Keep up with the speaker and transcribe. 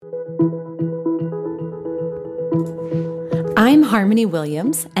I'm Harmony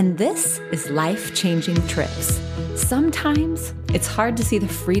Williams, and this is Life-Changing Trips. Sometimes it's hard to see the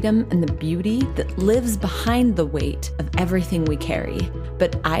freedom and the beauty that lives behind the weight of everything we carry.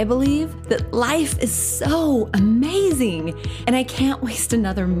 But I believe that life is so amazing, and I can't waste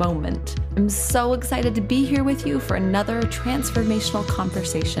another moment. I'm so excited to be here with you for another transformational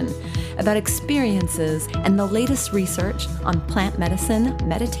conversation about experiences and the latest research on plant medicine,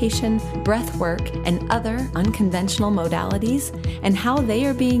 meditation, breath work, and other unconventional modalities, and how they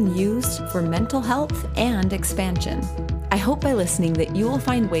are being used for mental health and expansion. I hope by listening that you will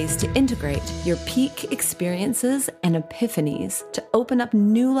find ways to integrate your peak experiences and epiphanies to open up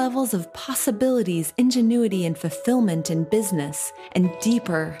new levels of possibilities, ingenuity, and fulfillment in business, and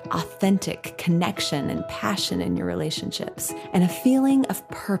deeper, authentic connection and passion in your relationships, and a feeling of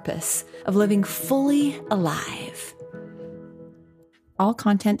purpose, of living fully alive. All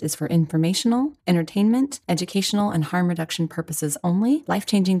content is for informational, entertainment, educational, and harm reduction purposes only.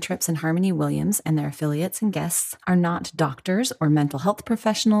 Life-Changing Trips and Harmony Williams and their affiliates and guests are not doctors or mental health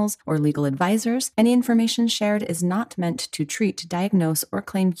professionals or legal advisors. Any information shared is not meant to treat, diagnose, or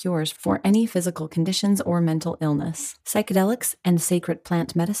claim cures for any physical conditions or mental illness. Psychedelics and sacred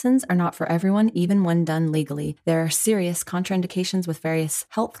plant medicines are not for everyone, even when done legally. There are serious contraindications with various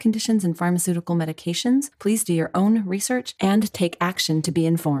health conditions and pharmaceutical medications. Please do your own research and take action to be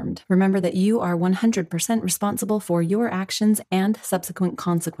informed. Remember that you are 100% responsible for your actions and subsequent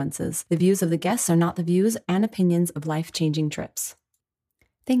consequences. The views of the guests are not the views and opinions of Life-Changing Trips.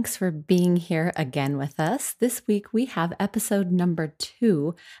 Thanks for being here again with us. This week we have episode number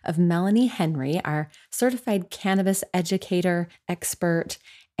 2 of Melanie Henry, our certified cannabis educator, expert,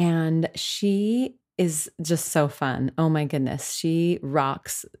 and she is just so fun. Oh my goodness, she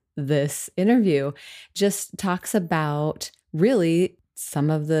rocks this interview. Just talks about really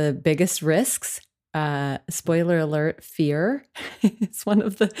some of the biggest risks. Spoiler alert, fear is one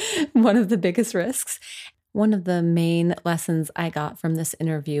of the biggest risks. One of the main lessons I got from this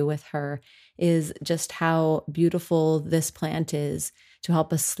interview with her is just how beautiful this plant is to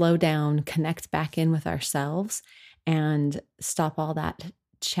help us slow down, connect back in with ourselves, and stop all that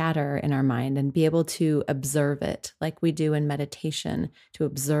chatter in our mind and be able to observe it like we do in meditation, to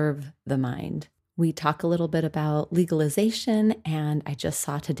observe the mind. We talk a little bit about legalization, and I just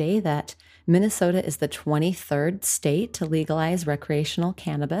saw today that Minnesota is the 23rd state to legalize recreational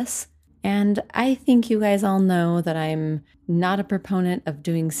cannabis. And I think you guys all know that I'm not a proponent of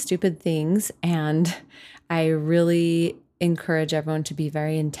doing stupid things, and I really encourage everyone to be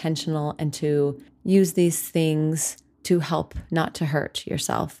very intentional and to use these things to help, not to hurt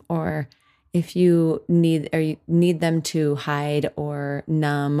yourself, or if you need them to hide or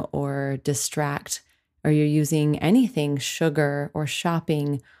numb or distract, or you're using anything, sugar or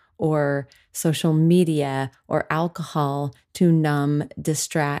shopping or social media or alcohol to numb,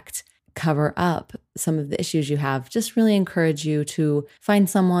 distract, cover up some of the issues you have, just really encourage you to find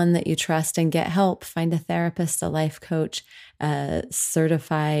someone that you trust and get help. Find a therapist, a life coach,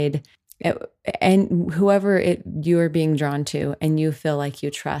 certified, and whoever you are being drawn to and you feel like you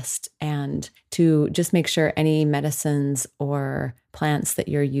trust, and to just make sure any medicines or plants that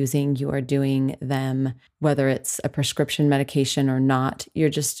you're using, you are doing them, whether it's a prescription medication or not, you're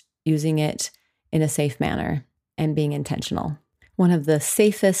just using it in a safe manner and being intentional. One of the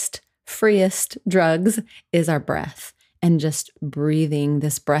safest, freest drugs is our breath. And just breathing.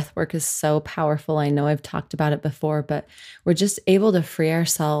 This breath work is so powerful. I know I've talked about it before, but we're just able to free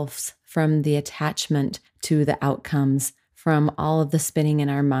ourselves from the attachment to the outcomes, from all of the spinning in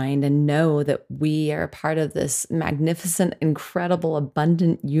our mind, and know that we are a part of this magnificent, incredible,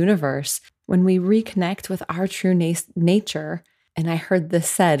 abundant universe. When we reconnect with our true nature, and I heard this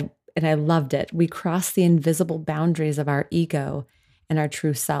said, and I loved it, we cross the invisible boundaries of our ego and our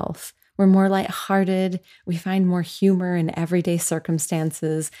true self. We're more lighthearted. We find more humor in everyday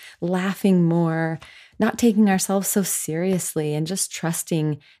circumstances, laughing more, not taking ourselves so seriously, and just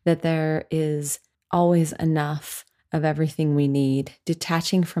trusting that there is always enough of everything we need,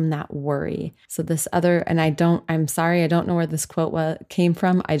 detaching from that worry. So this other, and I'm sorry, I don't know where this quote came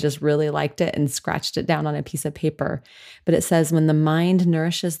from. I just really liked it and scratched it down on a piece of paper. But it says, when the mind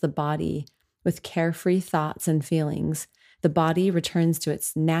nourishes the body with carefree thoughts and feelings, the body returns to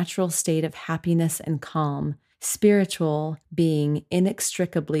its natural state of happiness and calm, spiritual being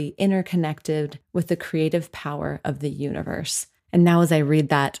inextricably interconnected with the creative power of the universe. And now as I read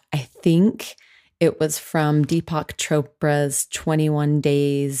that, I think it was from Deepak Chopra's 21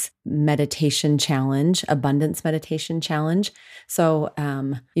 Days Meditation Challenge, Abundance Meditation Challenge. So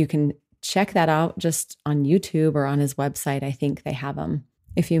you can check that out just on YouTube or on his website. I think they have them.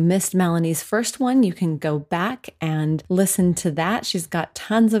 If you missed Melanie's first one, you can go back and listen to that. She's got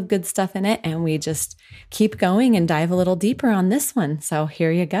tons of good stuff in it, and we just keep going and dive a little deeper on this one. So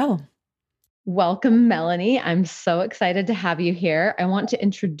here you go. Welcome, Melanie. I'm so excited to have you here. I want to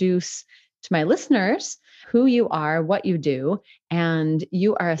introduce to my listeners who you are, what you do, and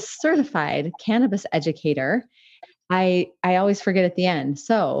you are a certified cannabis educator. I always forget at the end.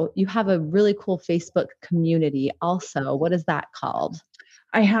 So you have a really cool Facebook community also. What is that called?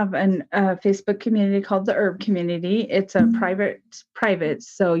 I have a Facebook community called the Herb Community. It's a private,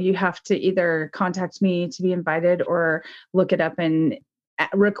 so you have to either contact me to be invited or look it up and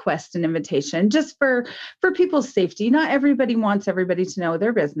request an invitation, just for people's safety. Not everybody wants everybody to know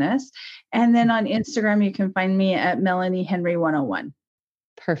their business. And then on Instagram, you can find me at Melanie Henry 101.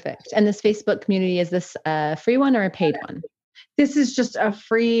 Perfect. And this Facebook community, is this a free one or a paid one? This is just a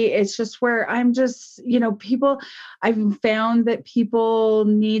free, it's just where I'm just, I've found that people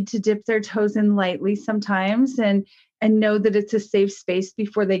need to dip their toes in lightly sometimes and know that it's a safe space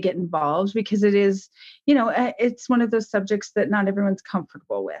before they get involved, because it is, it's one of those subjects that not everyone's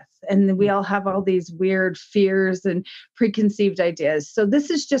comfortable with. And we all have all these weird fears and preconceived ideas. So this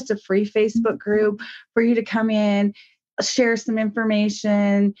is just a free Facebook group for you to come in, share some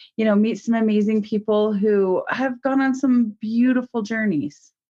information, meet some amazing people who have gone on some beautiful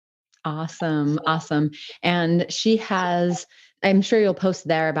journeys. Awesome. Awesome. And I'm sure you'll post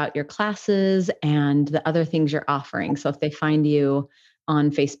there about your classes and the other things you're offering. So if they find you on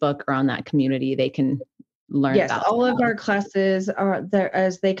Facebook or on that community, they can learn about. Yes, all of our classes are there.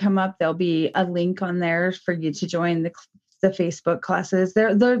 As they come up, there'll be a link on there for you to join the Facebook classes.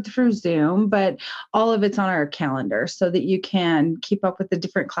 They're through Zoom, but all of it's on our calendar so that you can keep up with the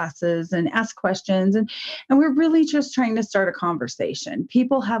different classes and ask questions. And we're really just trying to start a conversation.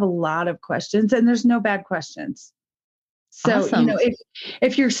 People have a lot of questions, and there's no bad questions. So, Awesome.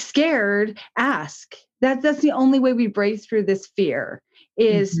 if you're scared, ask. That's the only way we break through this fear,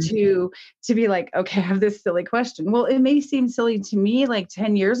 is to be like, okay, I have this silly question. Well, it may seem silly to me, like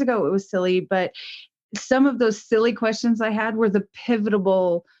 10 years ago, it was silly, but some of those silly questions I had were the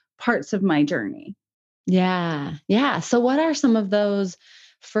pivotal parts of my journey. Yeah. Yeah. So what are some of those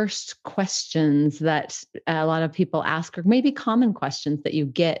first questions that a lot of people ask, or maybe common questions that you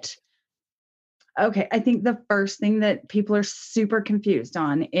get? Okay. I think the first thing that people are super confused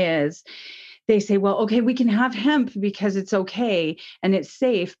on is they say, well, okay, we can have hemp because it's okay and it's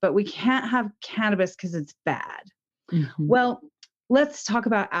safe, but we can't have cannabis because it's bad. Mm-hmm. Well, let's talk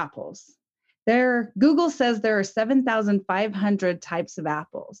about apples. Google says there are 7,500 types of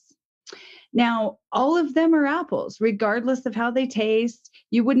apples. Now, all of them are apples, regardless of how they taste.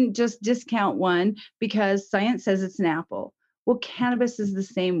 You wouldn't just discount one because science says it's an apple. Well, cannabis is the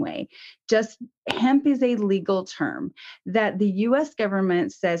same way. Just hemp is a legal term that the US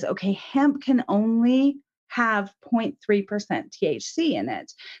government says, okay, hemp can only have 0.3% THC in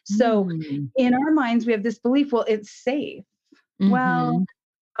it. So in our minds, we have this belief, well, it's safe. Well,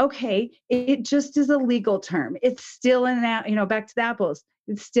 okay, it just is a legal term. It's still an apple, back to the apples.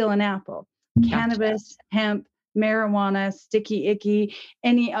 It's still an apple. Gotcha. Cannabis, hemp, marijuana, sticky icky,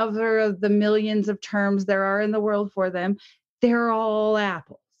 any other of the millions of terms there are in the world for them, they're all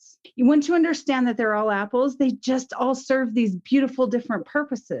apples. Once you understand that they're all apples, they just all serve these beautiful different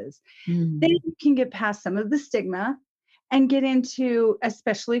purposes. Then you can get past some of the stigma and get into,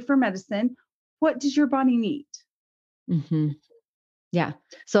 especially for medicine, what does your body need? Yeah.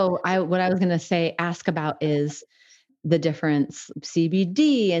 So what I was going to ask about is the difference,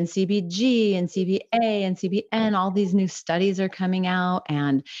 CBD and CBG and CBA and CBN, all these new studies are coming out.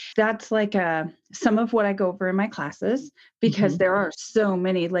 And that's like some of what I go over in my classes, because there are so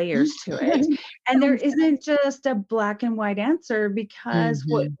many layers to it. And there isn't just a black and white answer, because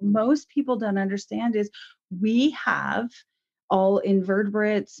what most people don't understand is we have all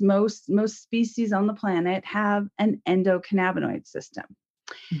invertebrates, most species on the planet have an endocannabinoid system.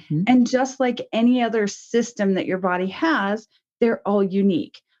 And just like any other system that your body has, they're all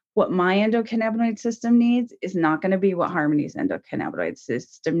unique. What my endocannabinoid system needs is not going to be what Harmony's endocannabinoid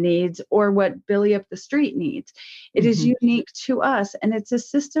system needs, or what Billy up the street needs. It is unique to us, and it's a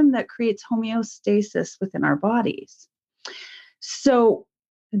system that creates homeostasis within our bodies. So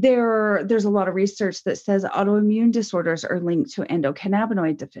there's a lot of research that says autoimmune disorders are linked to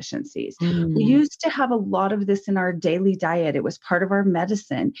endocannabinoid deficiencies. We used to have a lot of this in our daily diet. It was part of our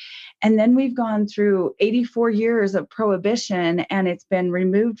medicine. And then we've gone through 84 years of prohibition, and it's been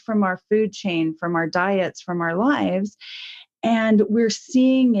removed from our food chain, from our diets, from our lives. And we're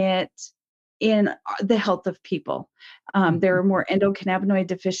seeing it in the health of people. There Mhm. are more endocannabinoid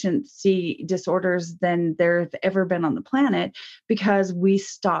deficiency disorders than there have ever been on the planet because we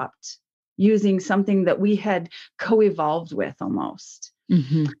stopped using something that we had co-evolved with almost.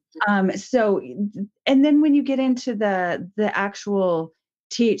 Mhm. So, and then when you get into the actual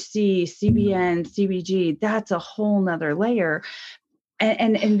THC, CBN, CBG, that's a whole nother layer.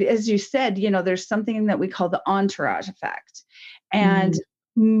 And as you said, there's something that we call the entourage effect. And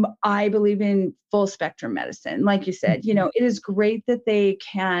Mm. I believe in full spectrum medicine. Like you said, Mhm. it is great that they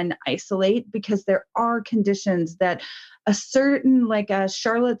can isolate because there are conditions that a certain, like a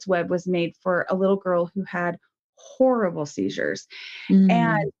Charlotte's Web was made for a little girl who had horrible seizures. And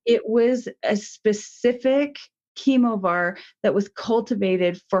Mm. it was a specific chemovar that was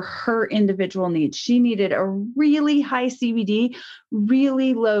cultivated for her individual needs. She needed a really high CBD,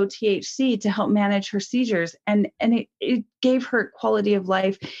 really low THC to help manage her seizures. And it gave her quality of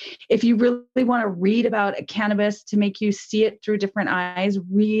life. If you really want to read about cannabis to make you see it through different eyes,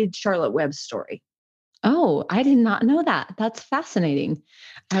 read Charlotte Webb's story. Oh, I did not know that. That's fascinating.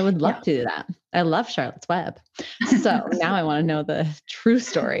 I would love Yeah. to do that. I love Charlotte's Web. So now I want to know the true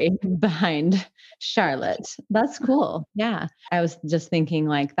story behind Charlotte. That's cool. Yeah. I was just thinking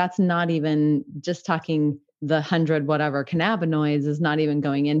like that's not even just talking the 100 whatever cannabinoids is not even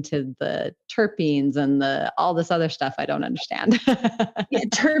going into the terpenes and the all this other stuff I don't understand. Yeah,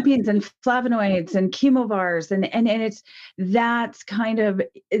 terpenes and flavonoids and chemovars and it's that's kind of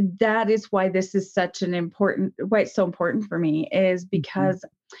that is why this is such an important why it's so important for me is Mhm. because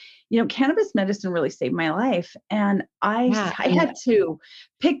cannabis medicine really saved my life and Yeah. I had to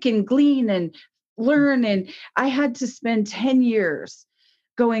pick and glean and learn and I had to spend 10 years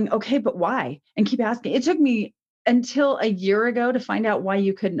going okay but why and keep asking. It took me until a year ago to find out why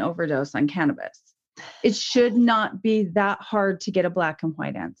you couldn't overdose on cannabis. It should not be that hard to get a black and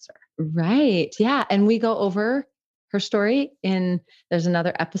white answer. Right. Yeah. And we go over her story in there's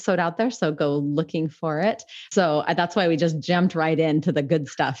another episode out there. So go looking for it. So that's why we just jumped right into the good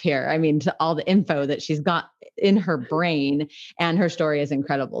stuff here. I mean, to all the info that she's got in her brain. And her story is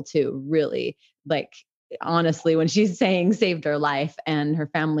incredible too. Really, like, honestly, when she's saying saved her life and her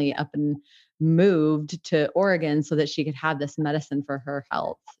family up and moved to Oregon so that she could have this medicine for her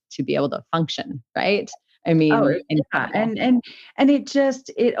health to be able to function. Right. I Oh, mean, yeah, incredible. and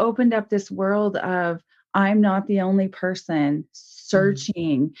it opened up this world of I'm not the only person Mm.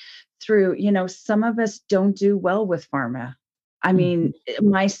 searching through, some of us don't do well with pharma. I Mhm. mean,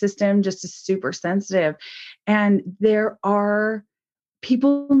 my system just is super sensitive, and there are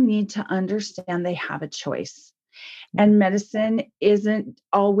people need to understand they have a choice. Yeah. And medicine isn't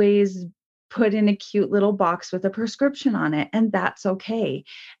always put in a cute little box with a prescription on it, and that's okay.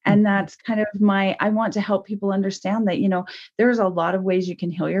 And Mhm. that's kind of I want to help people understand that, there's a lot of ways you can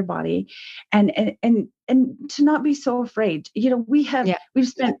heal your body and to not be so afraid. Yeah. We've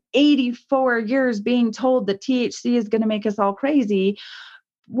spent 84 years being told that THC is going to make us all crazy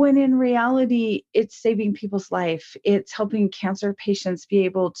when in reality, it's saving people's life. It's helping cancer patients be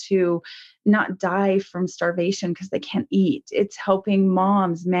able to not die from starvation because they can't eat. It's helping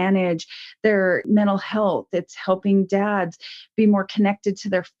moms manage their mental health. It's helping dads be more connected to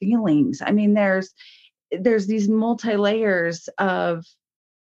their feelings. I mean, there's these multi layers of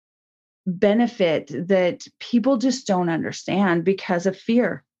benefit that people just don't understand because of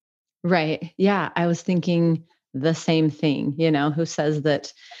fear. Right. Yeah. I was thinking the same thing, who says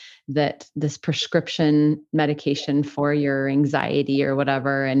that this prescription medication for your anxiety or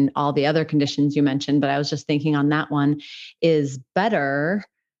whatever and all the other conditions you mentioned, but I was just thinking on that one is better.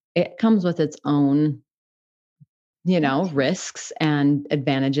 It comes with its own, risks and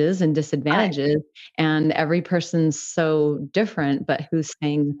advantages and I, disadvantages. And every person's so different, but who's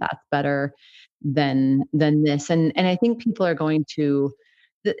saying that that's better than this? And I think people are going to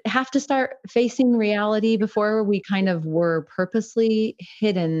have to start facing reality before we kind of were purposely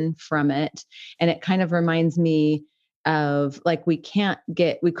hidden from it. And it kind of reminds me of like we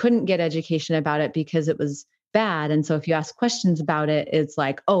couldn't get education about it because it was bad. And so if you ask questions about it, it's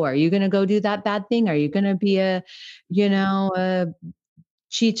like, oh, are you going to go do that bad thing? Are you going to be a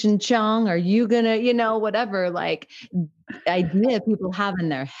Cheech and Chong? Are you going to, whatever, like idea people have in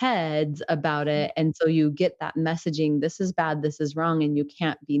their heads about it. And so you get that messaging, this is bad, this is wrong. And you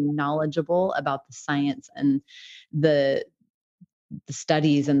can't be knowledgeable about the science and the the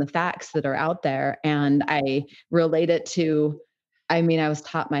studies and the facts that are out there. And I relate it to, I mean, I was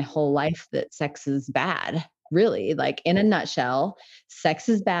taught my whole life that sex is bad. Really, like in a nutshell, sex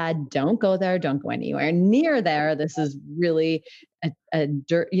is bad. Don't go there. Don't go anywhere near there. This is really a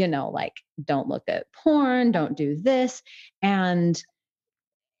dirt, like don't look at porn, don't do this. And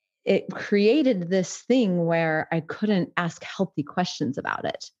it created this thing where I couldn't ask healthy questions about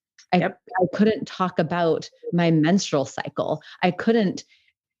it. Yep. I couldn't talk about my menstrual cycle. I couldn't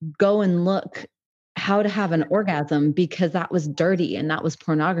go and look how to have an orgasm because that was dirty and that was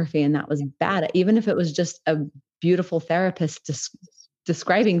pornography and that was bad. Even if it was just a beautiful therapist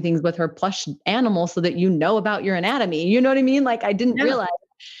describing things with her plush animal so that you know about your anatomy. You know what I mean? Like I didn't Yeah. realize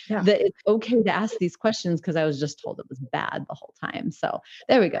Yeah. that it's okay to ask these questions because I was just told it was bad the whole time. So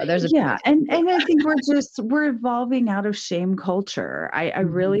there we go. There's a Yeah, and I think we're evolving out of shame culture. I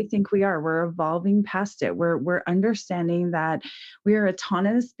Mhm. really think we are. We're evolving past it. We're understanding that we are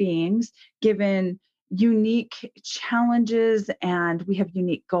autonomous beings given unique challenges and we have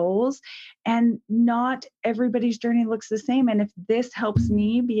unique goals, and not everybody's journey looks the same. And if this helps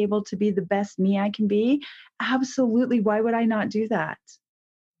me be able to be the best me I can be, absolutely, why would I not do that?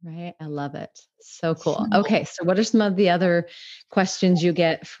 Right. I love it. So cool. Okay. So what are some of the other questions you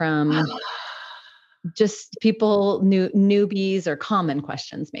get from just people, newbies or common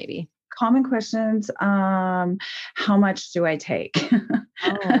questions maybe? Common questions, how much do I take?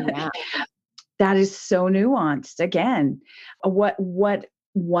 Oh, yeah. That is so nuanced. Again, what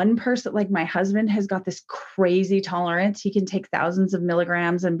one person like my husband has got this crazy tolerance. He can take thousands of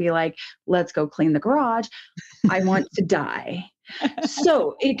milligrams and be like, "Let's go clean the garage." I want to die.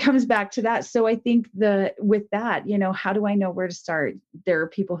 So it comes back to that. So I think with that, how do I know where to start? There are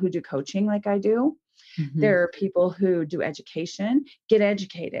people who do coaching like I do. Mhm. There are people who do education. Get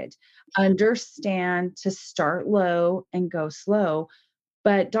educated. Understand to start low and go slow.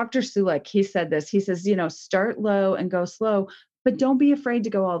 But Dr. Sulek, he said this. He says, start low and go slow, but don't be afraid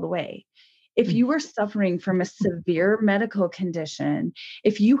to go all the way. If Mm. you are suffering from a severe medical condition,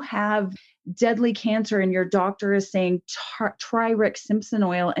 if you have deadly cancer and your doctor is saying, try Rick Simpson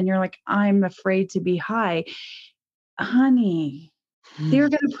oil, and you're like, I'm afraid to be high, honey, they're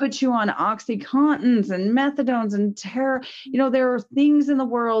Mm. gonna put you on OxyContins and methadones and there are things in the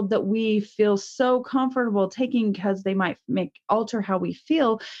world that we feel so comfortable taking because they might alter how we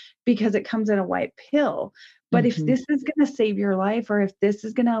feel because it comes in a white pill. But if Mhm. this is gonna save your life, or if this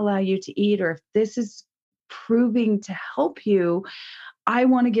is gonna allow you to eat, or if this is proving to help you, I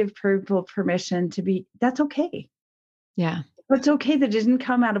wanna give people permission to be that's okay. Yeah. It's okay that it didn't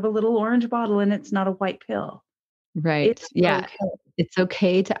come out of a little orange bottle and it's not a white pill. Right. It's Yeah. okay. It's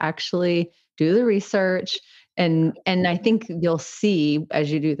okay to actually do the research, and I think you'll see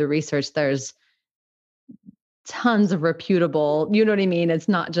as you do the research, there's tons of reputable, you know what I mean? It's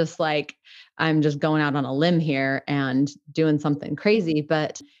not just like I'm just going out on a limb here and doing something crazy,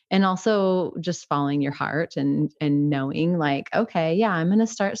 but and also just following your heart and knowing like, okay, yeah, I'm going to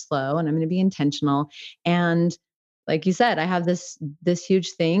start slow and I'm going to be intentional. And like you said, I have this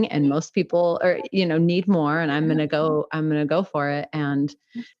huge thing and most people are, need more and I'm going to go for it and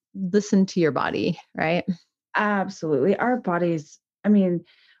listen to your body, right? Absolutely. Our bodies, I mean,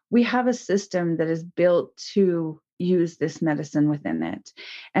 we have a system that is built to use this medicine within it.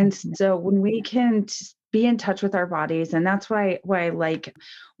 And Mhm. so when we can be in touch with our bodies, and that's why I like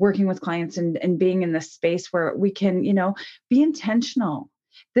working with clients and being in this space where we can, be intentional.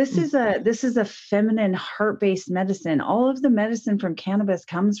 This is a feminine heart-based medicine. All of the medicine from cannabis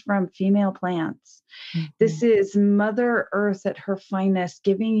comes from female plants. This Mhm. is Mother Earth at her finest,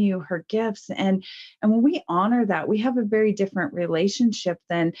 giving you her gifts. And when we honor that, we have a very different relationship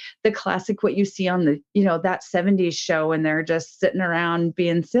than the classic what you see on that 70s show and they're just sitting around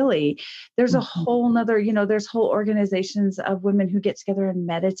being silly. There's a Mhm. whole nother, there's whole organizations of women who get together and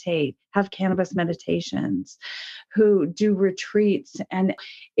meditate, have cannabis meditations, who do retreats. And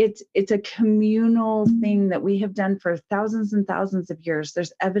it's a communal thing that we have done for thousands and thousands of years.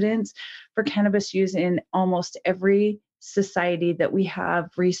 There's evidence for cannabis use in almost every society that we have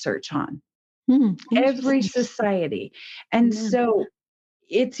research on, every Interesting. society. And Yeah. so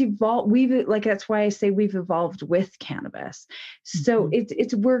it's evolved. That's why I say we've evolved with cannabis. So Mhm.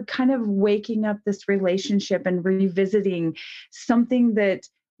 it's we're kind of waking up this relationship and revisiting something that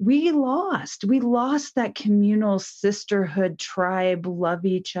we lost that communal sisterhood, tribe, love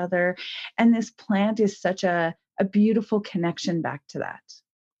each other, and this plant is such a beautiful connection back to that.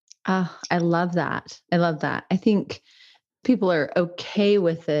 Oh, I love that. I love that. I think people are okay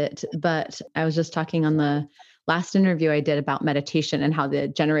with it, but I was just talking on the last interview I did about meditation and how the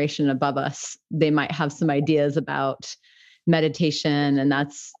generation above us, they might have some ideas about meditation and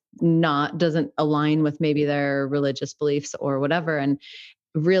that's not doesn't align with maybe their religious beliefs or whatever. And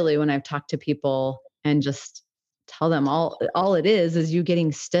really when I've talked to people and just tell them all it is you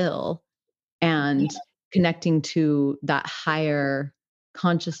getting still and connecting to that higher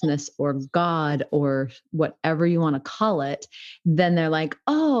consciousness or God or whatever you want to call it, then they're like,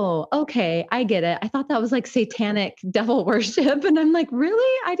 oh, okay, I get it. I thought that was like satanic devil worship. And I'm like,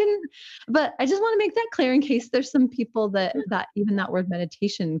 really? I didn't, but I just want to make that clear in case there's some people that even that word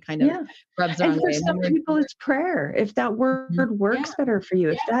meditation kind of Yeah. rubs the And wrong for way. some people it's prayer. If that word Mhm. works better for you,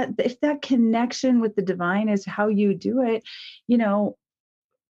 if that connection with the divine is how you do it, you know,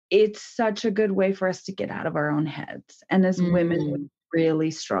 it's such a good way for us to get out of our own heads. And as women, we Mm.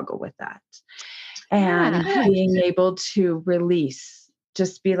 really struggle with that. Yeah. And being able to release,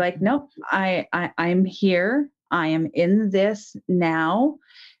 just be like, nope, I'm here. I am in this now,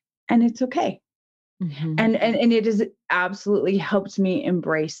 and it's okay. Mhm. And it has absolutely helped me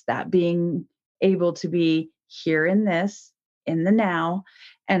embrace that, being able to be here in this, in the now,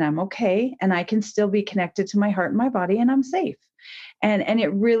 and I'm okay, and I can still be connected to my heart and my body, and I'm safe. And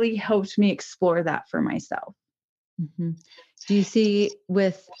it really helped me explore that for myself. Mhm. Do you see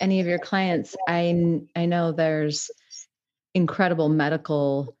with any of your clients, I know there's incredible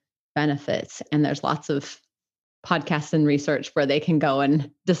medical benefits and there's lots of podcasts and research where they can go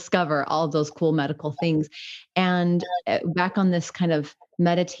and discover all of those cool medical things. And back on this kind of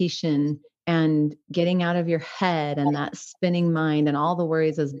meditation and getting out of your head and that spinning mind and all the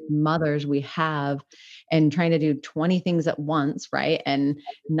worries as mothers we have and trying to do 20 things at once, right? And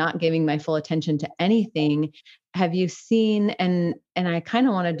not giving my full attention to anything. Have you seen, and I kind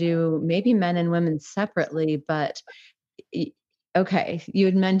of want to do maybe men and women separately, but y- okay, you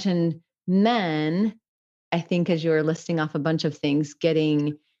had mentioned men, I think as you were listing off a bunch of things,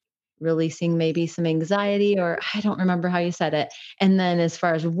 releasing maybe some anxiety, or I don't remember how you said it. And then as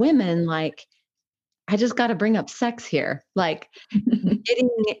far as women, like, I just got to bring up sex here. Like getting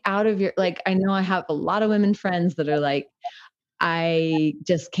out of your, like, I know I have a lot of women friends that are like, I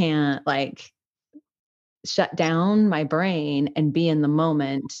just can't like shut down my brain and be in the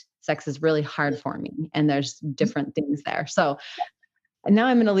moment. Sex is really hard for me. And there's different things there. So now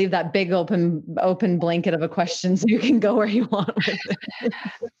I'm going to leave that big open blanket of a question so you can go where you want with it.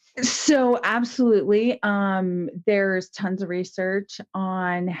 So absolutely. There's tons of research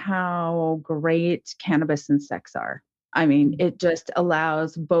on how great cannabis and sex are. I mean, it just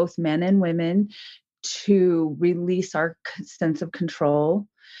allows both men and women to release our sense of control.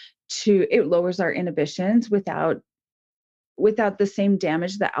 To it lowers our inhibitions without the same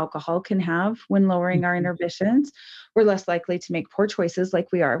damage that alcohol can have when lowering our Mhm, inhibitions. We're less likely to make poor choices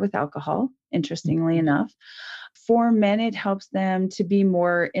like we are with alcohol, interestingly mhm, enough. For men, it helps them to be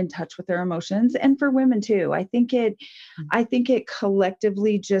more in touch with their emotions, and for women too. I think it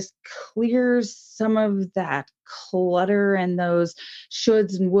collectively just clears some of that clutter and those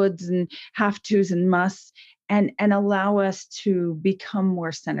shoulds and woulds and have tos and musts, and allow us to become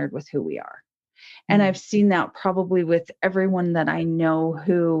more centered with who we are. And mhm, I've seen that probably with everyone that I know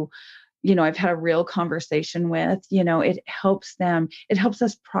who, I've had a real conversation with, it helps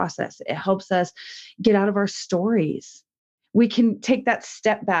us process, it helps us get out of our stories. We can take that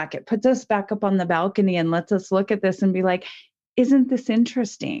step back. It puts us back up on the balcony and lets us look at this and be like, isn't this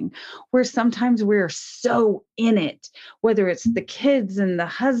interesting? Where sometimes we're so in it, whether it's the kids and the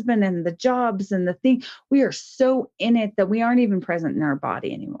husband and the jobs and the thing, we are so in it that we aren't even present in our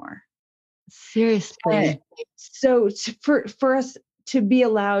body anymore. And seriously. so for us to be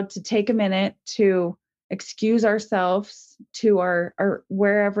allowed to take a minute to excuse ourselves to our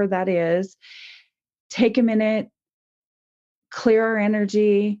wherever that is, take a minute, clear our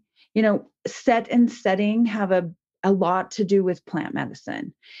energy, set and setting have a lot to do with plant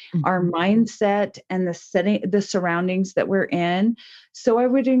medicine. Our Mhm, mindset and the surroundings that we're in. So I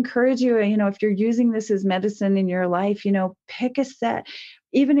would encourage you, if you're using this as medicine in your life, pick a set.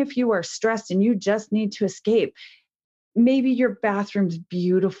 Even if you are stressed and you just need to escape, maybe your bathroom's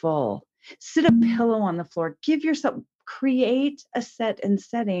beautiful. Sit a pillow on the floor. Create a set and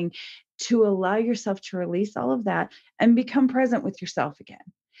setting to allow yourself to release all of that and become present with yourself again.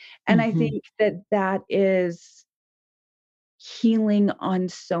 And I mhm, think that that is healing on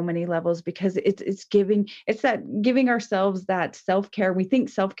so many levels, because it's that giving ourselves that self-care. We think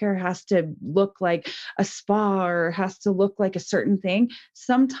self-care has to look like a spa or has to look like a certain thing.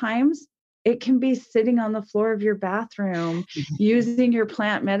 Sometimes it can be sitting on the floor of your bathroom, using your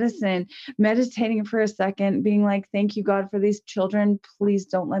plant medicine, meditating for a second, being like, thank you, God, for these children. Please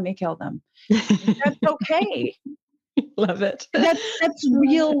don't let me kill them. That's mhm. okay. Love it. That's Love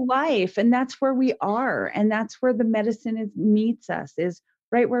it. real life, and that's where we are, and that's where the medicine meets us, is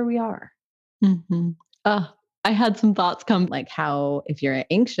right where we are. Mhm. Oh, I had some thoughts come like how if you're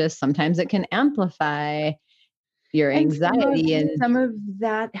anxious, sometimes it can amplify your And anxiety and some of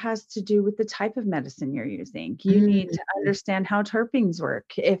that has to do with the type of medicine you're using. You need mm, to understand how terpenes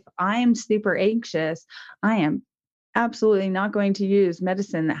work. If I'm super anxious, I am absolutely not going to use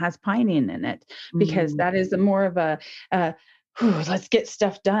medicine that has pinene in it, because mm. that is more of a let's get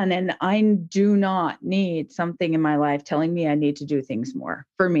stuff done. And I do not need something in my life telling me I need to do things more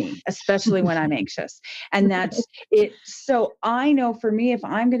for me, especially when I'm anxious. And that's it. So I know for me, if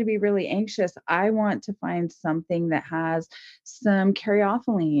I'm going to be really anxious, I want to find something that has some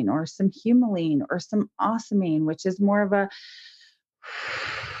caryophyllene or some humulene or some osmine, which is more of a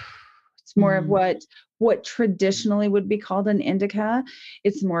it's more of Mm, what traditionally would be called an indica.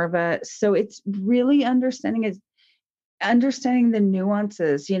 It's more of a, so it's really understanding the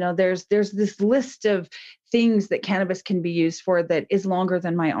nuances. There's this list of things that cannabis can be used for that is longer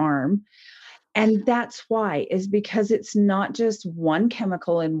than my arm. And that's why, is because it's not just one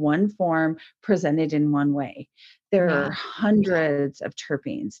chemical in one form presented in one way. There yeah. are hundreds of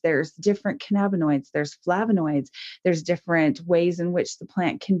terpenes. There's different cannabinoids, there's flavonoids, there's different ways in which the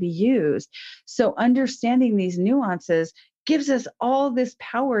plant can be used. So understanding these nuances gives us all this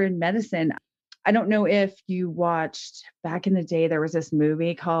power in medicine. I don't know if you watched back in the day, there was this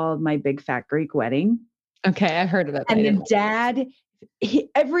movie called My Big Fat Greek Wedding. Okay, I heard of it, but I And didn't the dad,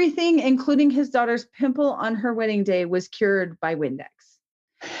 everything, including his daughter's pimple on her wedding day, was cured by Windex.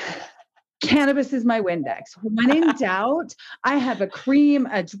 Cannabis is my Windex. When in doubt, I have a cream,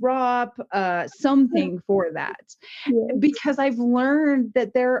 a drop, something for that. Yes. Because I've learned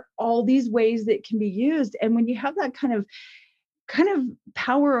that there are all these ways that can be used. And when you have that kind of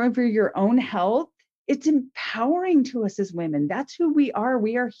power over your own health, it's empowering to us as women. That's who we are.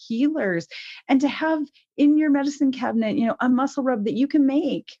 We are healers. And to have in your medicine cabinet, a muscle rub that you can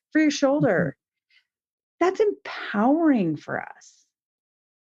make for your Mhm. shoulder, that's empowering for us.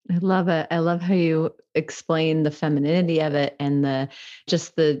 I love it. I love how you explain the femininity of it and the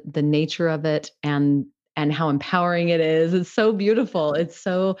nature of it and how empowering it is. It's so beautiful. It's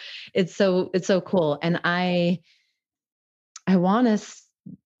so cool. And I want to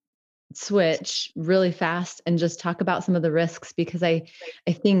switch really fast and just talk about some of the risks because I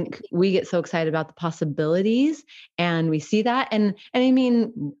think we get so excited about the possibilities and we see that and I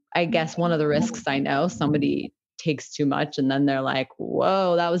mean I guess one of the risks I know somebody takes too much and then they're like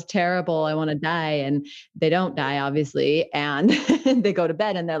whoa that was terrible I want to die and they don't die obviously and they go to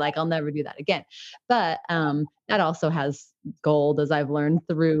bed and they're like I'll never do that again but that also has gold as I've learned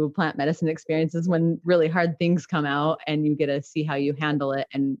through plant medicine experiences when really hard things come out and you get to see how you handle it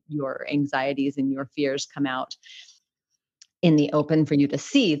and your anxieties and your fears come out in the open for you to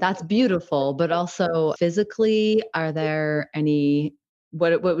see. That's beautiful. But also physically, are there any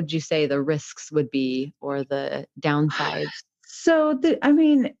what would you say the risks would be or the downsides? So, I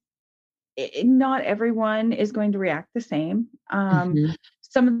mean, not everyone is going to react the same. Mhm,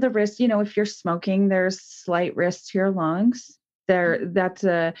 Some of the risks, if you're smoking, there's slight risks to your lungs. That's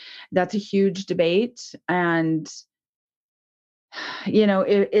a huge debate. And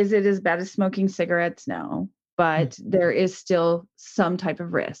is it as bad as smoking cigarettes? No, mm, but there is still some type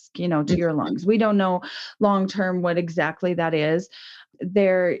of risk, to your mhm, lungs. We don't know long term what exactly that is.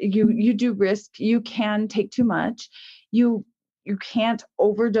 There, you do risk. You can take too much. You can't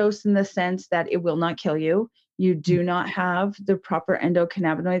overdose in the sense that it will not kill you. You mm, do not have the proper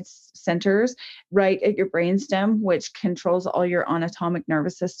endocannabinoid centers right at your brainstem, which controls all your autonomic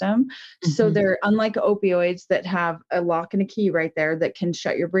nervous system. So mhm, they're unlike opioids that have a lock and a key right there that can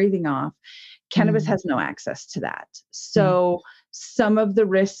shut your breathing off. Cannabis mm, has no access to that. mm, So some of the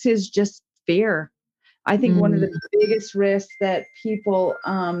risks is just fear. I think one of mm, the biggest risks that people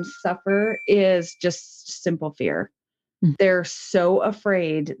suffer is just simple fear. mm. They're so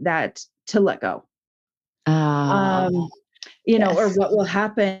afraid that to let go. Ah, Um, or yes. what will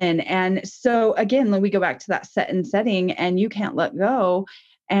happen. And so again, when we go back to that set and setting and you can't let go.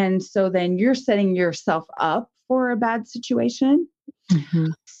 And so then you're setting yourself up for a bad situation.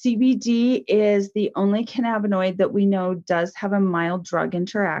 Mhm, CBD is the only cannabinoid that we know does have a mild drug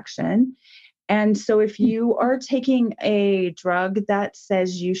interaction. And so if you are taking a drug that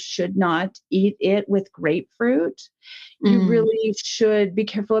says you should not eat it with grapefruit, you mm, really should be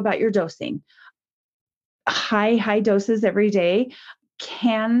careful about your dosing. High doses every day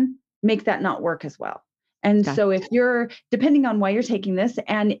can make that not work as well. And gotcha. so if you're depending on why you're taking this,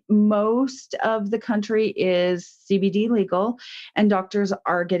 and most of the country is CBD legal and doctors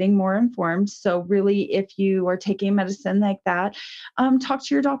are getting more informed. So really, if you are taking medicine like that, talk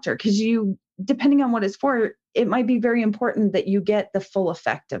to your doctor because depending on what it's for, it might be very important that you get the full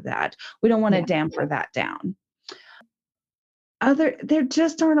effect of that. We don't want to Yeah. damper that down. There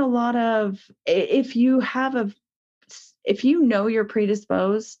just aren't a lot of, if you have a if you know you're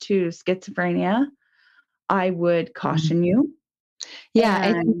predisposed to schizophrenia, I would Mhm. caution you. Yeah,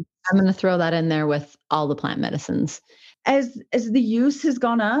 I think And I'm gonna throw that in there with all the plant medicines. as the use has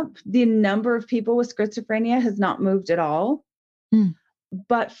gone up, the number of people with schizophrenia has not moved at all. Mm,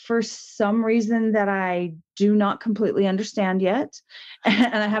 But for some reason that I do not completely understand yet,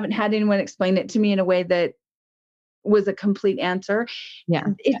 and I haven't had anyone explain it to me in a way that was a complete answer, yeah,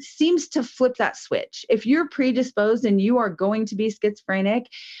 it seems to flip that switch. If you're predisposed and you are going to be schizophrenic,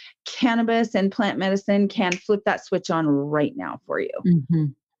 cannabis and plant medicine can flip that switch on right now for you.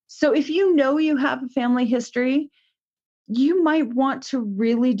 mhm, So if you know you have a family history, you might want to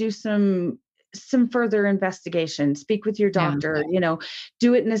really do some further investigation, speak with your yeah, doctor,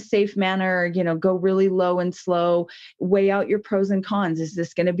 do it in a safe manner, go really low and slow, weigh out your pros and cons. Is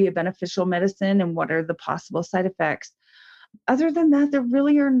this going to be a beneficial medicine, and what are the possible side effects? Other than that, there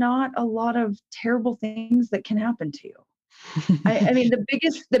really are not a lot of terrible things that can happen to you. I mean,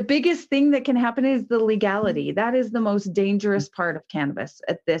 the biggest thing that can happen is the legality. That is the most dangerous part of cannabis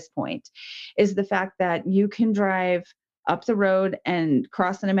at this point, is the fact that you can drive up the road and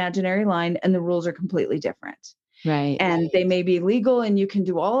cross an imaginary line, and the rules are completely different. right. And they may be legal and you can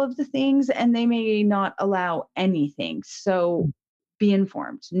do all of the things, and they may not allow anything. So be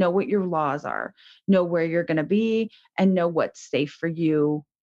informed, know what your laws are, know where you're going to be, and know what's safe for you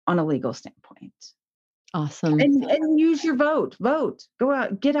on a legal standpoint. Awesome. And use your vote, go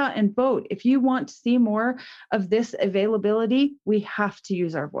out, get out and vote. If you want to see more of this availability, we have to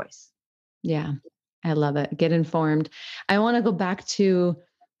use our voice. Yeah, I love it. Get informed. I wanna go back to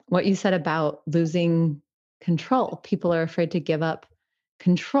what you said about losing control. People are afraid to give up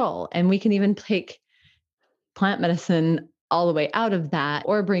control, and we can even take plant medicine all the way out of that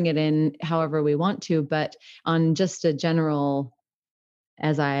or bring it in however we want to, but on just a general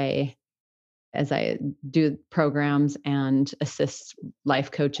as I do programs and assist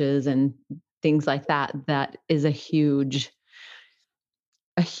life coaches and things like that, that is a huge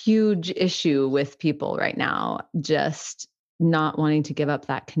issue with people right now, just not wanting to give up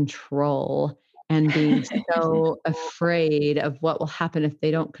that control and being so afraid of what will happen if they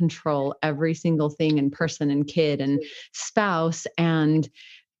don't control every single thing and person and kid and spouse and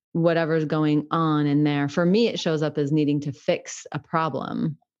whatever's going on in there. For me, it shows up as needing to fix a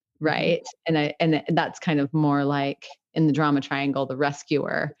problem, Mhm. right? And that's kind of more like in the drama triangle, the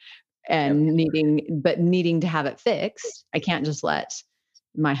rescuer Yep. and needing to have it fixed. I can't just let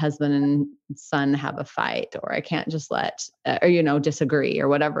my husband and son have a fight, or I can't just let or disagree or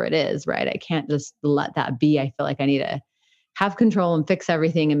whatever it is, right? I can't just let that be. I feel like I need to have control and fix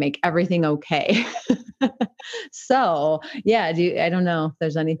everything and make everything okay. So, yeah, I don't know if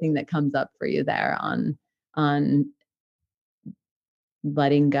there's anything that comes up for you there on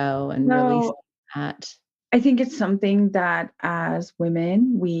letting go and releasing So that. I think it's something that as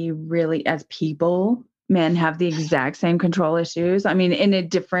women, we really, as people, men have the exact same control issues. I mean, in a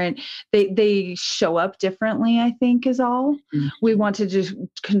different, they show up differently, I think is all. Mm, We want to just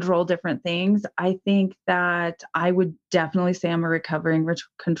control different things. I think that I would definitely say I'm a recovering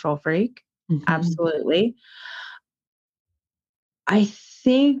control freak. mhm. Absolutely. I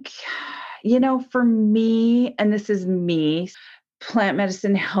think, for me, and this is me, plant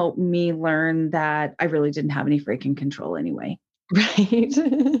medicine helped me learn that I really didn't have any freaking control anyway. Right.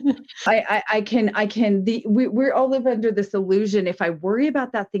 We all live under this illusion. If I worry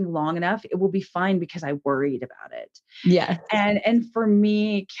about that thing long enough, it will be fine because I worried about it. Yes. And for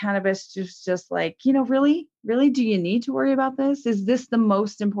me, cannabis just like, really, really, do you need to worry about this? Is this the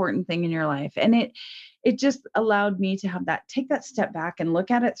most important thing in your life? And it just allowed me to take that step back and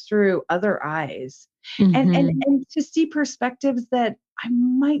look at it through other eyes, and and Mhm. and to see perspectives that I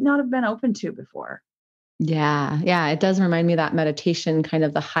might not have been open to before. Yeah, yeah, it does remind me of that meditation, kind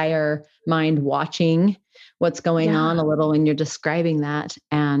of the higher mind watching what's going Yeah. on a little when you're describing that,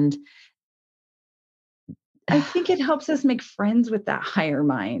 and I think it helps us make friends with that higher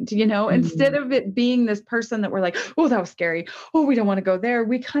mind, instead mm, of it being this person that we're like, oh, that was scary. Oh, we don't want to go there.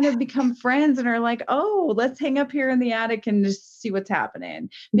 We kind of become friends and are like, oh, let's hang up here in the attic and just see what's happening.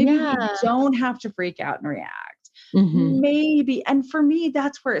 Maybe we yeah. don't have to freak out and react. Mhm. Maybe. And for me,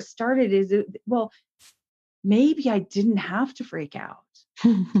 that's where it started well, maybe I didn't have to freak out.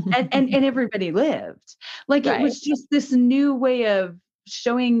 And everybody lived. Like, it Right. was just this new way of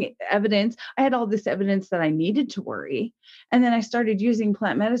showing evidence. I had all this evidence that I needed to worry, and then I started using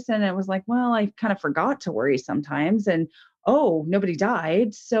plant medicine, and I was like, "Well, I kind of forgot to worry sometimes," and, "Oh, nobody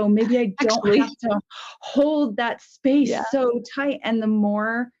died, so maybe I don't have Actually, to hold that yeah. space so tight,"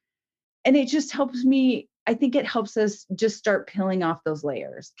 and it just helps me I think it helps us just start peeling off those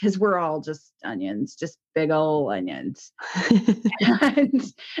layers because we're all just onions, just big old onions. And,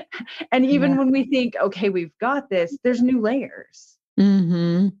 and Yeah. even when we think, okay, we've got this, there's new layers.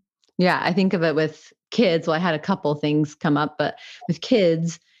 Hmm. Yeah. I think of it with kids. Well, I had a couple things come up, but with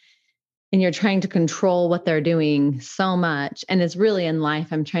kids, and you're trying to control what they're doing so much. And it's really in life.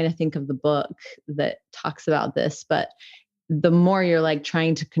 I'm trying to think of the book that talks about this, but the more you're like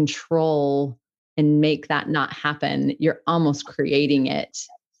trying to control and make that not happen, you're almost creating it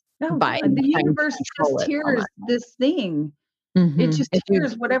No, by the trying to universe control just it so hears much. this thing. It just If you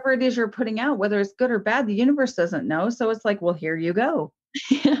hears whatever it is you're putting out, whether it's good or bad. The universe doesn't know. So it's like, well, here you go.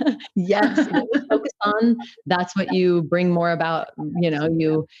 yes, what you focus on, that's what you bring more about,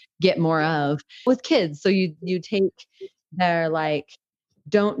 you get more of with kids. So you take their like,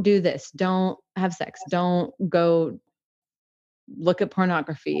 don't do this, don't have sex, don't go look at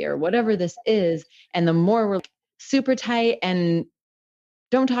pornography or whatever this is. And the more we're like, super tight and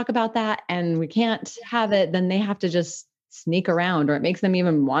don't talk about that and we can't have it, then they have to just sneak around, or it makes them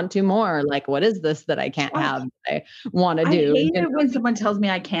even want to more. Like, what is this that I can't Oh, have that I want to I do? hate it when someone tells me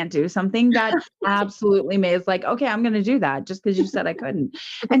I can't do something that absolutely may. It's like, okay, I'm going to do that just because you said I couldn't.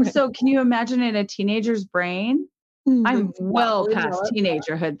 And Right. so, can you imagine in a teenager's brain? I'm That's not well fully past developed.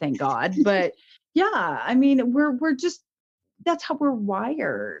 teenagerhood, thank God. But yeah, I mean, we're just that's how we're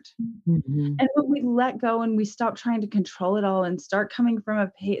wired. Mhm. And when we let go and we stop trying to control it all and start coming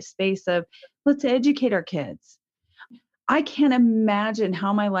from a space of let's educate our kids. I can't imagine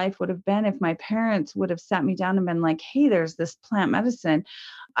how my life would have been if my parents would have sat me down and been like, "Hey, there's this plant medicine.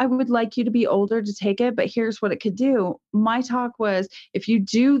 I would like you to be older to take it, but here's what it could do." My talk was, if you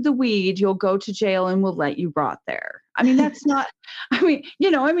do the weed, you'll go to jail and we'll let you rot there. I mean, that's not,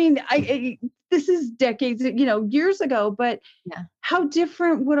 this is decades, years ago, but Yeah. how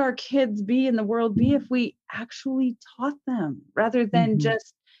different would our kids be in the world be if we actually taught them rather than Mhm.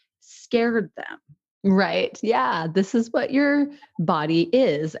 just scared them? Right. Yeah. This is what your body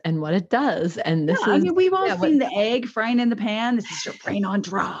is and what it does. And Yeah, this I is, mean, we've all yeah, what seen the egg frying in the pan. This is your brain on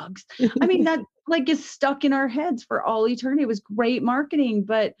drugs. I mean, that like is stuck in our heads for all eternity. It was great marketing,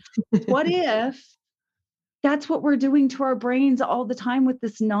 but what if that's what we're doing to our brains all the time with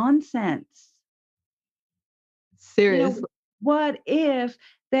this nonsense? You know, seriously. what if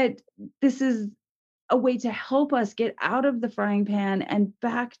that this is a way to help us get out of the frying pan and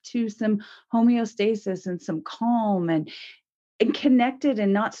back to some homeostasis and some calm and connected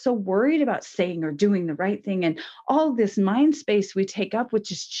and not so worried about saying or doing the right thing and all this mind space we take up with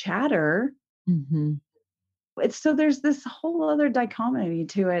just chatter. Mhm. It's so there's this whole other dichotomy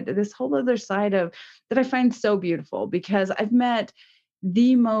to it, this whole other side of that I find so beautiful because I've met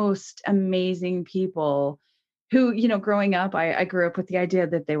the most amazing people who, growing up, I grew up with the idea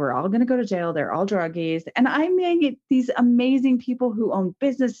that they were all going to go to jail. They're all druggies. And I meet these amazing people who own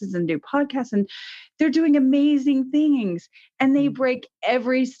businesses and do podcasts, and they're doing amazing things. And they Mm. break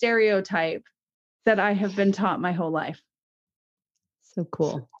every stereotype that I have been taught my whole life. So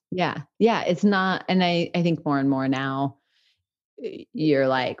cool. Yeah. Yeah. It's not, and I think more and more now, you're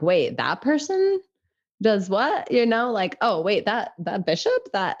like, wait, that person does what? Like, oh, wait, that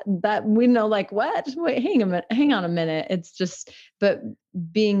bishop, that we know, like, what? Wait, hang on a minute. It's just, but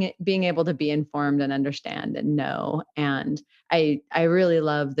being able to be informed and understand and know. And I really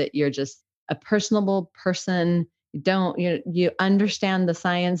love that you're just a personable person. You understand the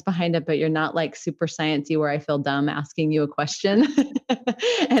science behind it, but you're not like super sciencey where I feel dumb asking you a question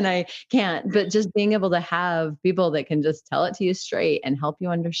and I can't. But just being able to have people that can just tell it to you straight and help you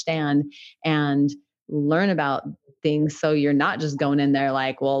understand and learn about things, so you're not just going in there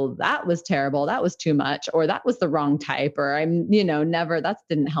like, well, that was terrible, that was too much, or that was the wrong type, or I'm, never, that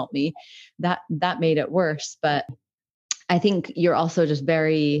didn't help me, that made it worse. But I think you're also just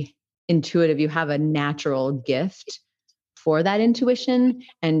very intuitive. You have a natural gift for that intuition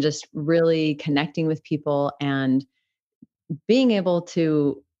and just really connecting with people and being able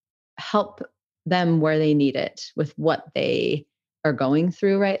to help them where they need it with what they are going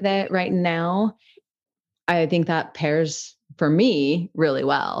through right now. I think that pairs for me really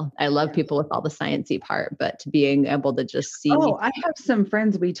well. I love people with all the sciencey part, but to being able to just see. Oh, I have some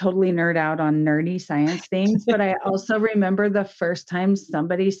friends, we totally nerd out on nerdy science things, but I also remember the first time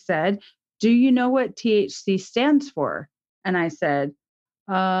somebody said, "Do you know what THC stands for?" And I said,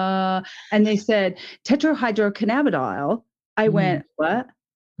 "Uh," and they said, "Tetrahydrocannabinol." I Mm. went, "What?"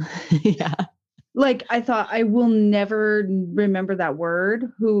 Yeah. Like, I thought I will never remember that word,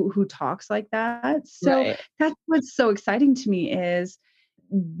 who talks like that. So, Right. that's what's so exciting to me is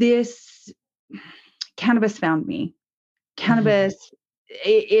this cannabis found me. Mhm. Cannabis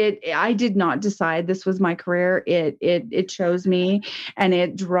I did not decide this was my career. It chose me, and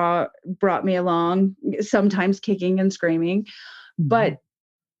it brought me along, sometimes kicking and screaming. Mhm. But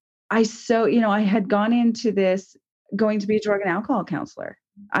I had gone into this going to be a drug and alcohol counselor.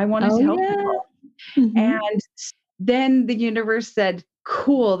 I wanted Oh, to help yeah. people. Mhm. And then the universe said,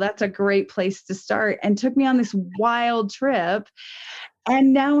 cool, that's a great place to start, and took me on this wild trip.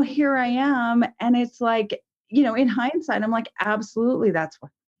 And now here I am. And it's like, in hindsight, I'm like, absolutely, that's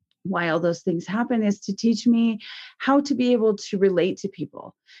why all those things happen, is to teach me how to be able to relate to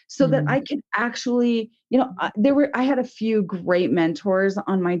people so that Mm. I could actually, I had a few great mentors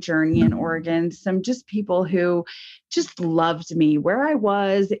on my journey in Oregon, some just people who just loved me where I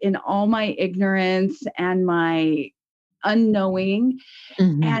was in all my ignorance and my unknowing,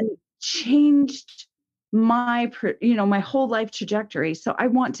 Mhm. and changed my whole life trajectory. So I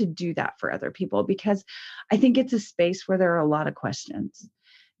want to do that for other people, because I think it's a space where there are a lot of questions.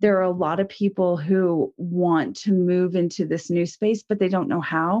 There are a lot of people who want to move into this new space, but they don't know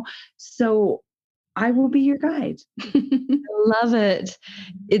how. So I will be your guide. Love it.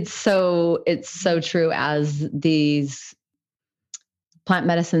 It's so true. As these plant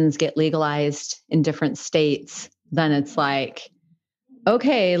medicines get legalized in different states, then it's like,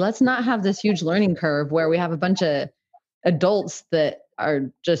 okay, let's not have this huge learning curve where we have a bunch of adults that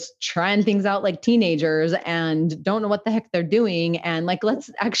are just trying things out like teenagers and don't know what the heck they're doing. And like, let's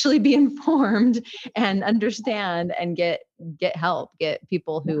actually be informed and understand and get help, get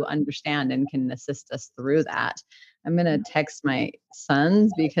people who understand and can assist us through that. I'm gonna text my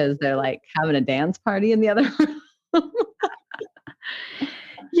sons because they're like having a dance party in the other room.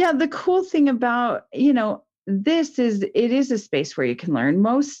 Yeah, the cool thing about, this is it is a space where you can learn.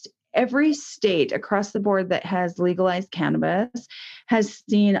 Every state across the board that has legalized cannabis has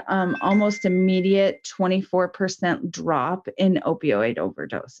seen almost immediate 24% drop in opioid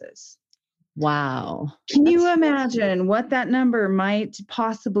overdoses. Wow. Can That's you huge. imagine what that number might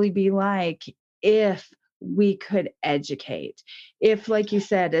possibly be like if we could educate? If, like you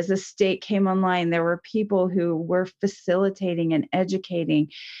said, as a state came online, there were people who were facilitating and educating,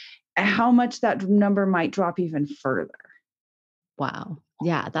 how much that number might drop even further. Wow.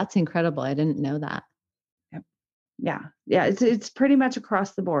 Yeah, that's incredible. I didn't know that. Yep. Yeah. Yeah. It's pretty much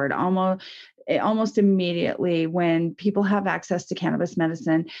across the board. Almost immediately when people have access to cannabis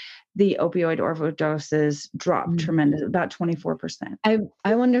medicine, the opioid overdoses drop Mhm. tremendous, about 24%.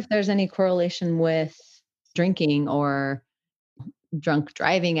 I wonder if there's any correlation with drinking or drunk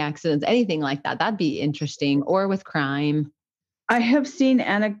driving accidents, anything like that. That'd be interesting. Or with crime. I have seen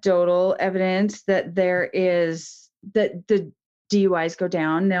anecdotal evidence that the DUIs go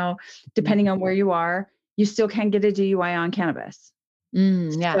down. Now, depending on where you are, you still can get a DUI on cannabis.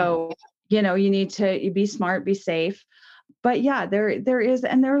 Yeah. So, you need to be smart, be safe. But yeah, there is,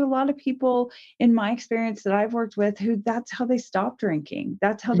 and there are a lot of people in my experience that I've worked with who that's how they stopped drinking.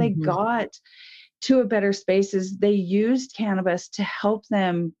 That's how they Mhm. got to a better space, is they used cannabis to help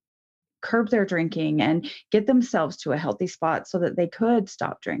them curb their drinking and get themselves to a healthy spot so that they could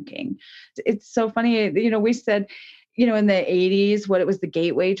stop drinking. It's so funny, we said, in the 80s, what it was, the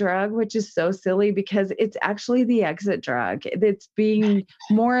gateway drug, which is so silly because it's actually the exit drug. It's being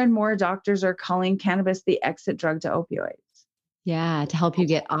more and more doctors are calling cannabis the exit drug to opioids. Yeah, to help you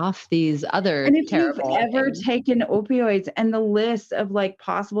get off these other And if you've terrible ever things. taken opioids and the list of like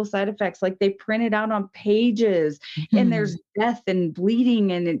possible side effects, like they print it out on pages, and there's Mhm. death and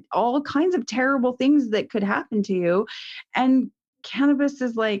bleeding and all kinds of terrible things that could happen to you. And cannabis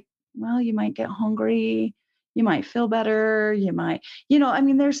is like, well, you might get hungry, you might feel better, you might, I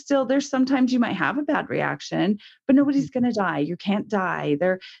mean, there's sometimes you might have a bad reaction, but nobody's Mhm. gonna die. You can't die.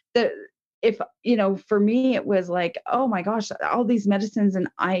 The if for me it was like, oh my gosh, all these medicines, and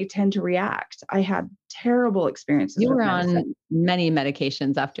I tend to react. I had terrible experiences You with were medicine. on many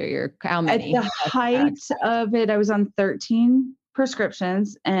medications after your how At many? the That's height correct. of it, I was on 13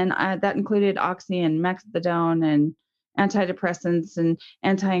 prescriptions, and that included oxy and methadone and antidepressants and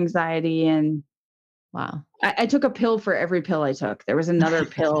anti-anxiety, and Wow. I took a pill for every pill I took. There was another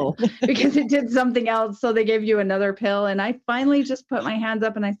pill because it did something else, so they gave you another pill, and I finally just put my hands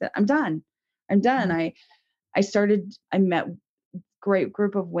up and I said, I'm done. I'm done. I met great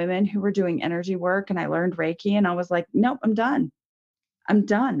group of women who were doing energy work, and I learned Reiki, and I was like, nope, I'm done. I'm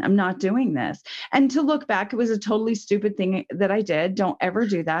done. I'm not doing this. And to look back, it was a totally stupid thing that I did. Don't ever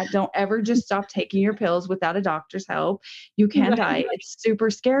do that. Don't ever just stop taking your pills without a doctor's help. You can Right. die. It's super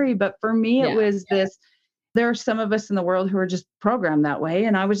scary. But for me, it Yeah. was there are some of us in the world who are just programmed that way.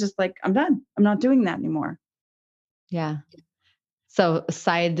 And I was just like, I'm done. I'm not doing that anymore. Yeah. So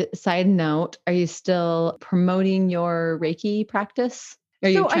side note, are you still promoting your Reiki practice? Are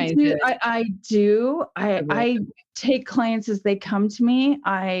you So I trying do, to I do. avoid? I take clients as they come to me.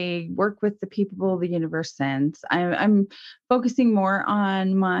 I work with the people the universe sends. I'm focusing more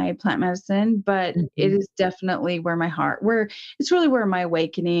on my plant medicine, but it Mhm, is definitely where it's really where my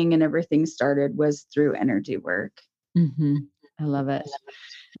awakening and everything started was through energy work. mhm. I love it.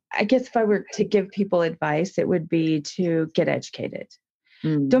 I guess if I were to give people advice, it would be to get educated.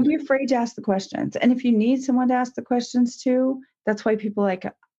 Don't Mm, be afraid to ask the questions. And if you need someone to ask the questions to, that's why people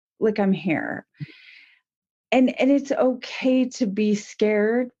like I'm here. And it's okay to be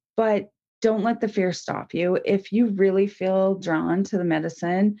scared, but don't let the fear stop you. If you really feel drawn to the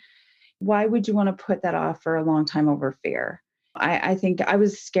medicine, why would you want to put that off for a long time over fear? I think I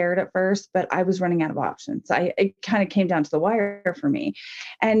was scared at first, but I was running out of options. It kind of came down to the wire for me.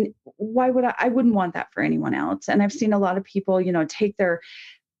 And why would I wouldn't want that for anyone else. And I've seen a lot of people, take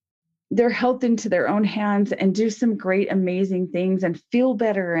their health into their own hands and do some great amazing things and feel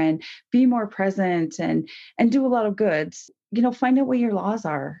better and be more present and do a lot of goods. Find out what your laws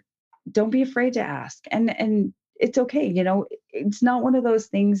are. Don't be afraid to ask. And it's okay. It's not one of those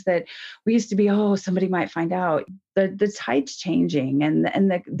things that we used to be, oh, somebody might find out. The tide's changing and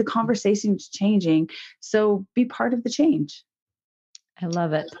the conversation's changing. So be part of the change. I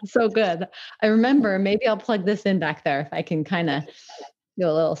love it. So good. I remember, maybe I'll plug this in back there if I can kinda do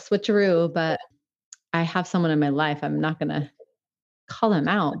a little switcheroo, but I have someone in my life, I'm not gonna call them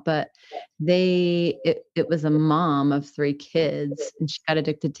out, but it was a mom of 3 kids, and she got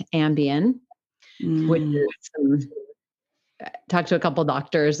addicted to Ambien, which Mm. is some talked to a couple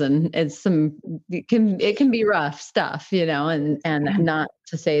doctors, and it can be rough stuff, and Yeah. not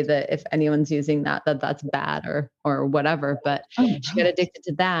to say that if anyone's using that's bad or whatever, but Oh, she got no. addicted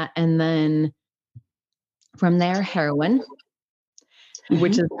to that, and then from there, heroin,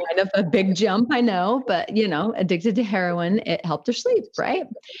 which Mhm. is kind of a big jump, I know, but, addicted to heroin, it helped her sleep, right?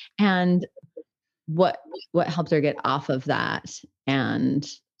 And what what helped her get off of that and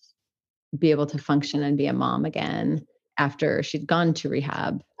be able to function and be a mom again after she'd gone to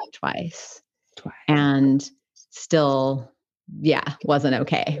rehab twice Twice. and still, yeah, wasn't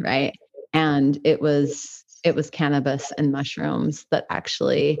okay, right? And it was cannabis and mushrooms that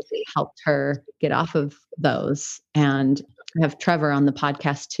actually helped her get off of those. And I have Trevor on the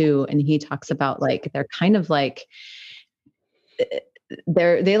podcast too, and he talks about, like, they're kind of like,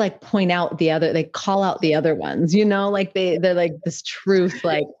 they like point out they call out the other ones, like they're like this truth,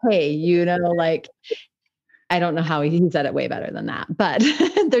 like, hey, like, I don't know how he said it way better than that, but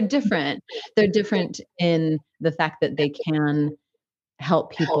they're different. They're different in the fact that they can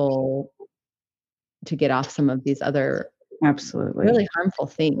help people to get off some of these other Absolutely. really harmful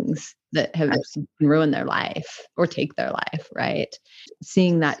things that have ruined their life or take their life, right?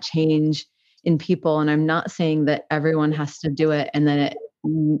 Seeing that change in people, and I'm not saying that everyone has to do it and then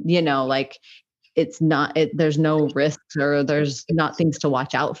like, it's not there's no risks or there's not things to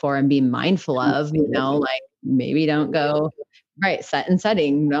watch out for and be mindful of, Absolutely. like, maybe don't go right,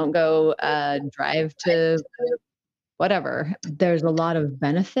 setting, don't go drive to whatever. There's a lot of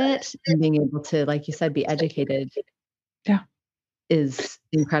benefit in being able to, like you said, be educated Yeah. is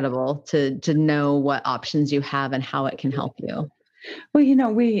incredible to know what options you have and how it can help you.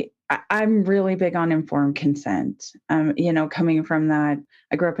 Well, I'm really big on informed consent. Coming from that,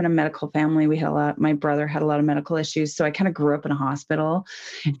 I grew up in a medical family. My brother had a lot of medical issues. So I kind of grew up in a hospital.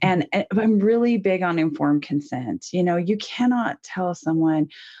 Mhm, And I'm really big on informed consent. You cannot tell someone,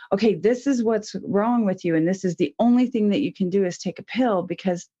 okay, this is what's wrong with you. And this is the only thing that you can do is take a pill,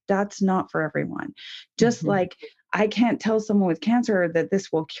 because that's not for everyone. Just mhm, like I can't tell someone with cancer that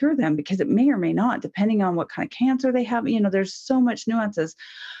this will cure them, because it may or may not, depending on what kind of cancer they have. There's so much nuances.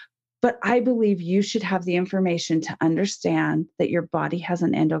 But I believe you should have the information to understand that your body has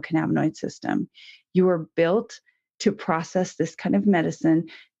an endocannabinoid system. You are built to process this kind of medicine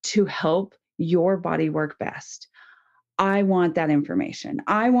to help your body work best. I want that information.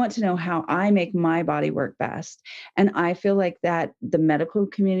 I want to know how I make my body work best. And I feel like that the medical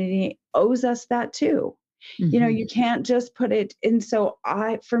community owes us that too. mhm, You can't just put it in. So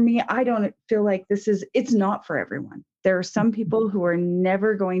for me, I don't feel like it's not for everyone. There are some people who are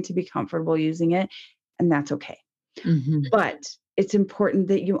never going to be comfortable using it, and that's okay. mhm, But it's important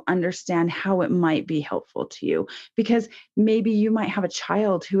that you understand how it might be helpful to you, because maybe you might have a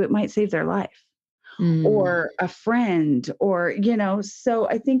child who it might save their life, mm. or a friend, so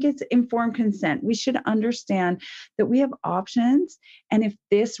I think it's informed consent. We should understand that we have options. And if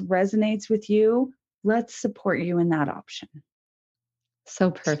this resonates with you, let's support you in that option.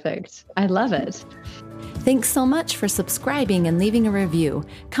 So perfect. I love it. Thanks so much for subscribing and leaving a review.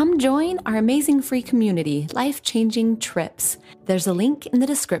 Come join our amazing free community, Life Changing Trips. There's a link in the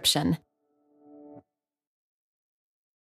description.